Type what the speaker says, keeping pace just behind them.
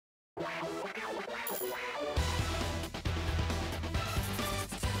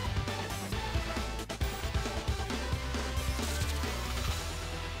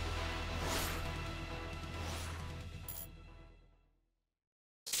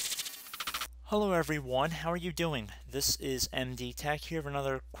Hello everyone, how are you doing? This is MD Tech here with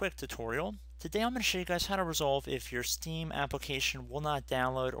another quick tutorial. Today I'm going to show you guys how to resolve if your Steam application will not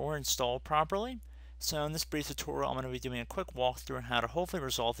download or install properly. So in this brief tutorial I'm going to be doing a quick walkthrough on how to hopefully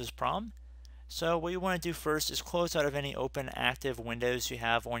resolve this problem. So what you want to do first is close out of any open active windows you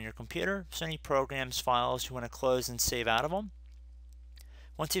have on your computer. So any programs, files you want to close and save out of them.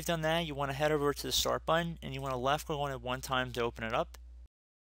 Once you've done that, you want to head over to the start button and you want to left click on it one time to open it up.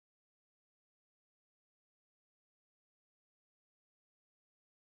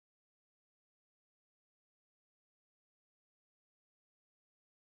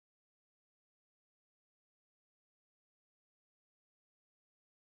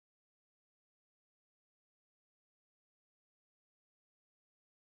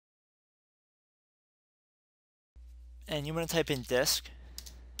 And you want to type in disk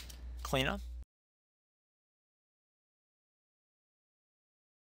cleanup.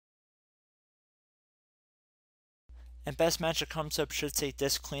 And best match that comes up should say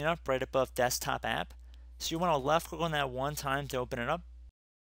disk cleanup right above desktop app. So you want to left click on that one time to open it up.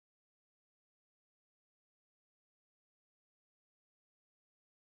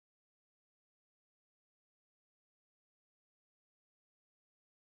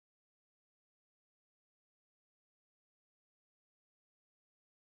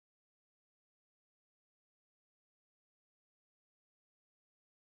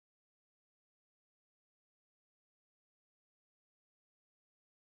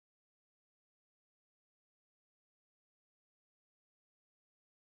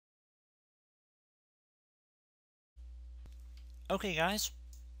 Okay guys,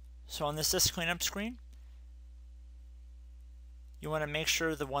 so on this disk cleanup screen, you want to make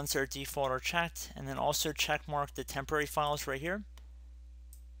sure the ones that are default are checked, and then also check mark the temporary files right here.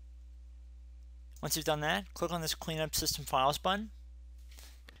 Once you've done that, click on this cleanup system files button.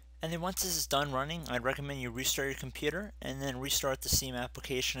 And then once this is done running, I'd recommend you restart your computer and then restart the Steam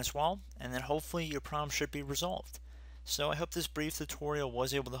application as well, and then hopefully your problem should be resolved. So I hope this brief tutorial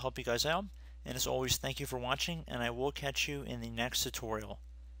was able to help you guys out, and as always, thank you for watching, and I will catch you in the next tutorial.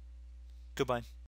 Goodbye.